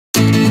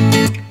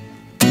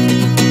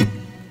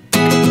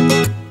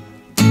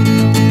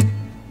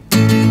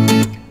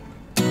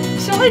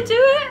I do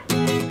it?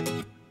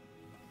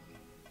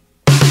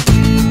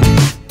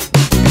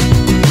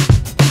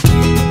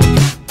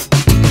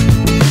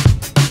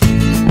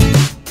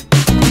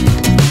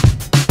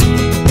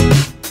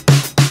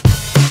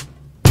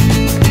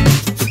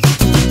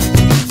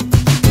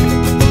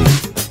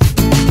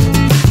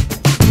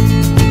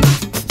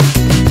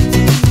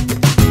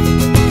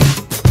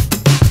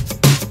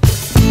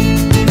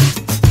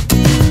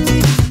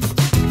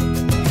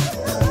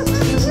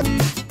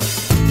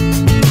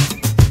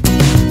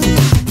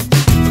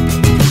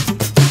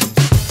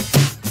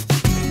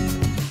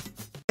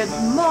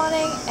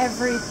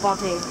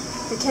 Everybody.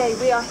 Okay,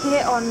 we are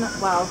here on,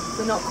 well,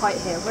 we're not quite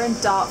here, we're in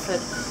Dartford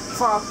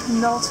for our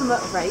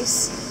penultimate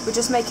race. We're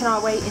just making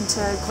our way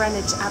into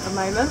Greenwich at the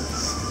moment.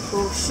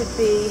 We should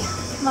be,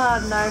 I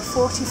don't know,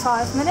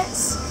 45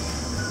 minutes.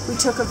 We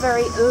took a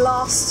very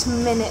last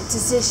minute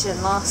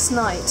decision last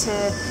night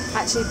to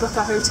actually book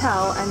a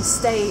hotel and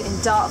stay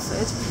in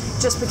Dartford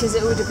just because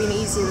it would have been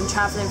easier than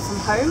travelling from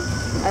home.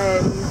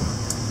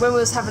 When we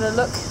was having a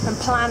look and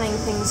planning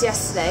things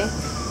yesterday,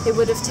 it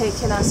would have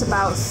taken us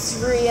about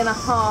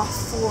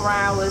 3.5–4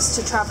 hours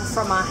to travel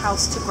from our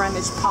house to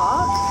Greenwich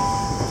Park.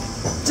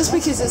 Just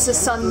because it's a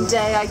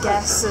Sunday, I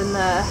guess, and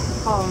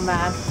oh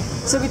man.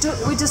 So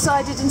we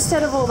decided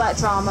instead of all that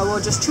drama,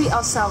 we'll just treat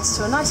ourselves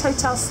to a nice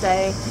hotel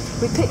stay.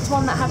 We picked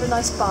one that had a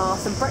nice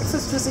bath and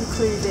breakfast was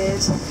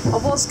included. I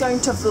was going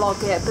to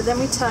vlog it, but then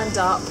we turned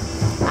up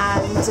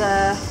and,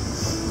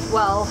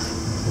 well,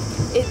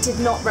 it did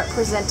not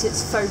represent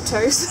its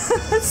photos,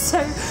 so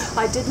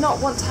I did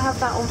not want to have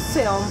that on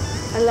film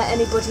and let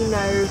anybody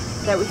know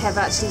that we have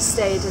actually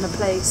stayed in a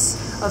place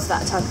of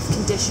that type of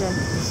condition.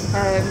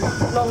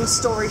 Long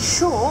story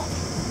short,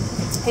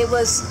 it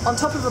was on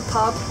top of a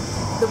pub,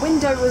 the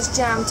window was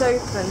jammed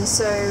open,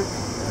 so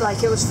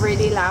like it was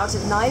really loud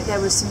at night.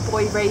 There was some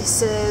boy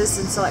races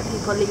and so like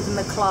people leaving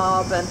the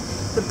club, and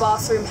the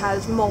bathroom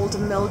had mould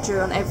and mildew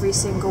on every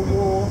single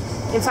wall.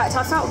 In fact,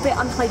 I felt a bit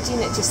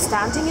unhygienic just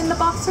standing in the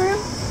bathroom,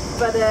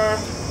 but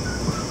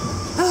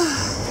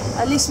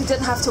at least we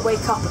didn't have to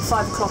wake up at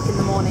 5 o'clock in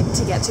the morning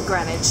to get to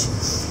Greenwich.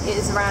 It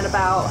is around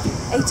about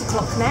 8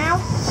 o'clock now,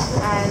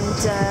 and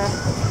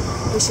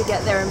we should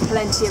get there in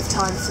plenty of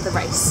time for the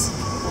race.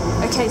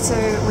 Okay, so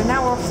we're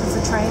now off of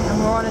the train and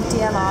we're on a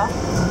DLR.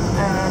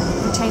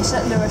 We changed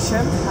at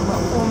Lewisham and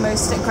we're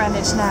almost at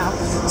Greenwich now.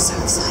 So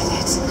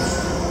excited!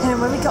 And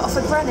when we got off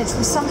at Greenwich,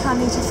 we somehow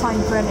need to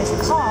find Greenwich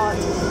Park,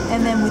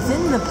 and then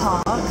within the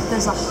park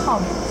there's a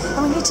hub,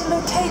 and we need to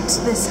locate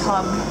this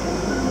hub.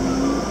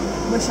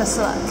 Wish us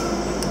luck.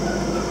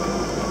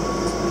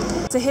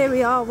 So here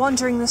we are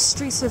wandering the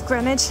streets of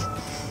Greenwich.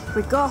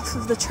 We got off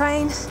of the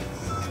train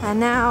and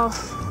now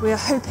we are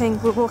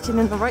hoping we're walking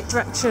in the right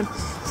direction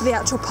for the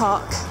actual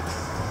park.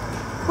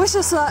 Wish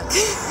us luck.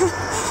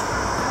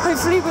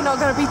 Hopefully we're not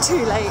going to be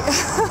too late.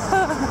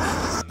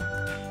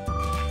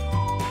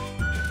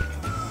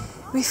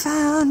 We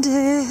found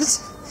it!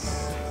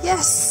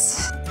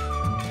 Yes!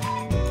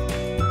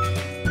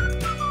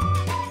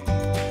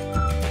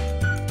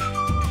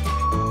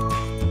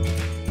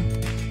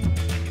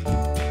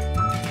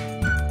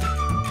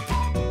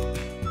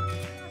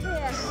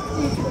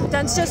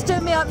 Dan's just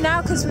doing me up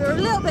now because we were a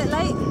little bit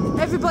late.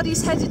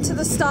 Everybody's headed to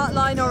the start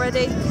line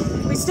already.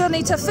 We still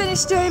need to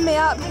finish doing me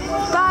up,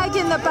 bag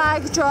in the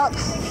bag drop,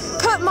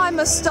 put my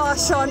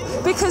moustache on,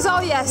 because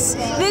oh yes,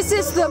 this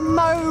is the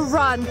Mo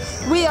Run.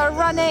 We are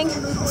running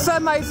for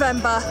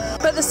Movember,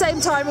 but at the same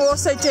time we're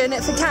also doing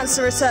it for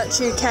Cancer Research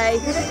UK.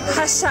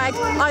 Hashtag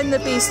I'm the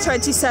Beast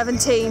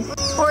 2017.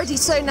 Already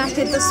so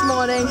knackered this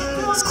morning.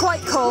 It's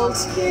quite cold,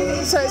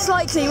 so it's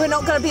likely we're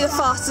not going to be the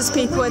fastest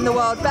people in the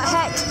world, but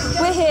heck,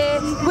 we're here,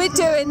 we're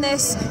doing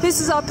this. This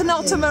is our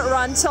penultimate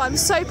run, so I'm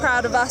so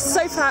proud of us,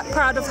 so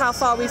proud of how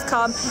far we've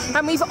come,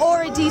 and we've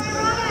already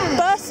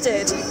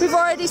bursted. We've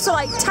already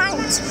sort of like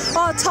tanked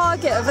our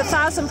target of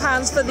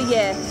 £1,000 for the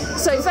year,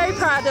 so very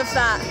proud of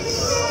that.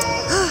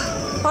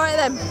 Alright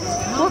then,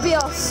 we'll be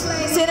off.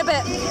 See you in a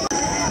bit.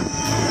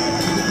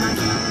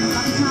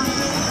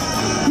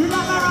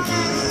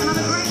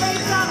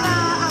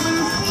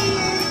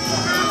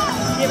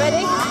 You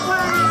ready?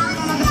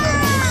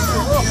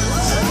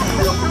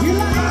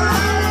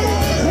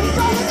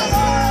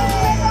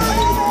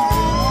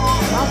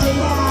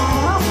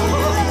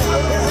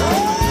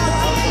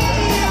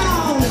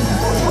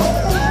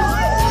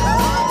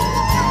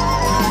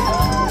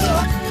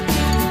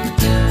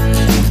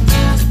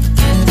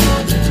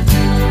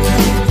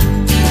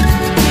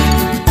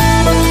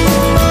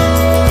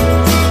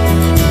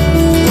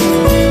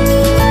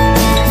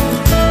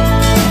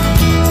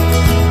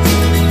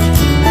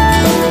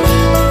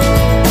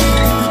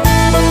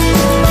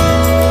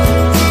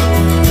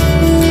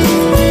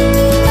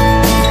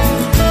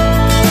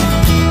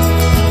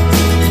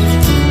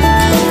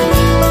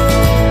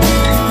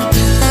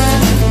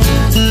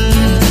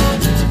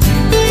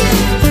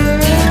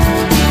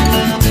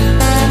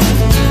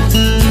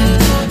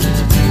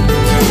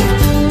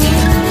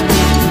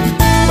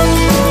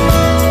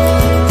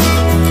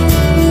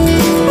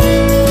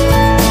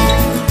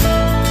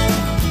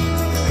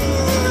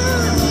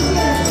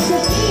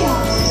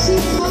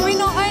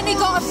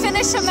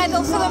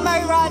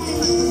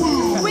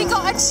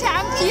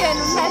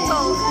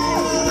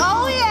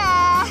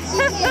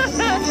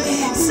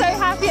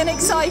 and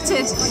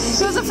excited.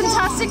 It was a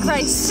fantastic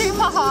race,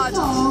 super hard,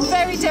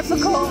 very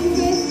difficult.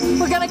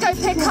 We're going to go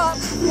pick up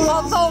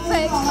our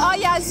Volvic, our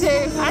Yazoo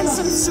and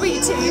some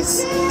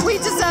sweeties. We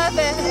deserve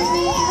it.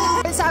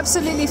 It's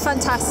absolutely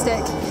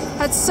fantastic.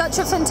 Had such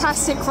a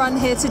fantastic run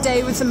here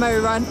today with the Mo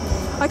Run.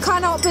 I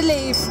cannot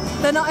believe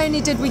that not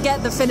only did we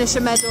get the finisher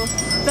medal,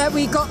 that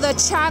we got the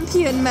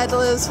champion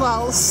medal as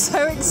well.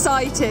 So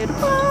excited.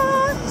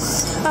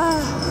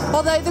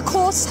 Although the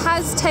course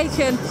has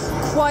taken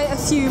quite a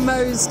few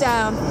mows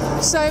down.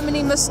 So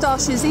many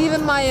moustaches,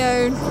 even my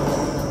own,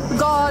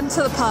 gone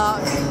to the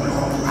park.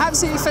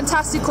 Absolutely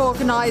fantastic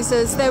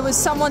organisers. There was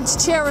someone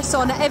to cheer us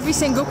on at every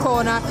single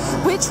corner,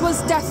 which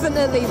was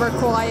definitely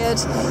required.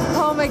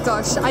 Oh my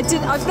gosh,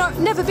 I've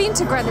never been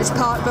to Greenwich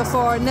Park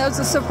before, and there was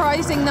a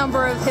surprising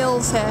number of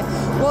hills here.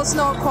 Was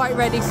not quite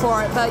ready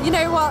for it, but you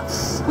know what?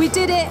 We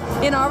did it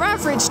in our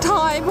average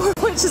time,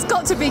 which has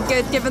got to be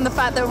good given the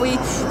fact that we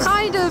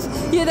kind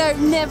of, you know,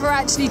 never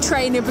actually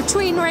train in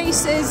between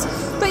races.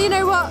 But you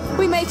know what?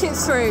 We make it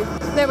through.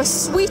 There were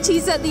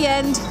sweeties at the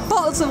end,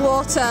 bottles of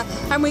water,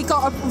 and we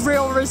got a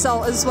real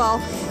result as well.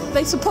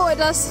 They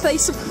supported us, they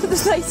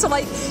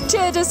like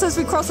cheered us as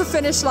we crossed the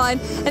finish line,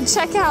 and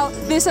check out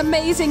this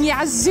amazing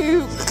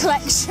Yazoo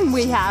collection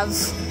we have.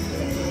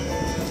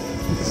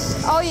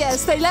 Oh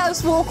yes, they let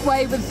us walk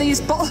away with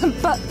these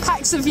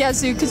packs of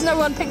Yazoo because no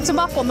one picked them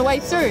up on the way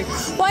through.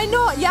 Why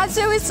not?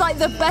 Yazoo is like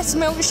the best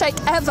milkshake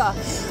ever.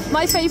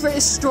 My favourite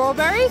is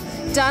strawberry.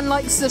 Dan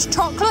likes the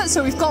chocolate,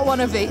 so we've got one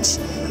of each.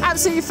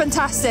 Absolutely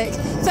fantastic.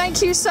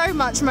 Thank you so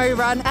much, Mo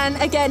Run.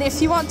 And again,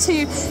 if you want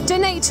to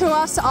donate to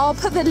us, I'll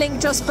put the link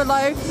just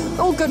below.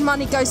 All good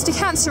money goes to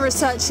Cancer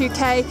Research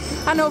UK.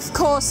 And of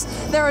course,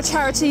 there are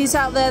charities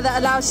out there that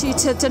allows you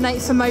to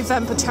donate for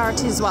Movember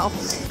charity as well.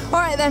 All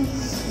right then.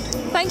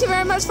 Thank you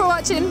very much for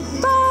watching.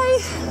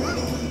 Bye.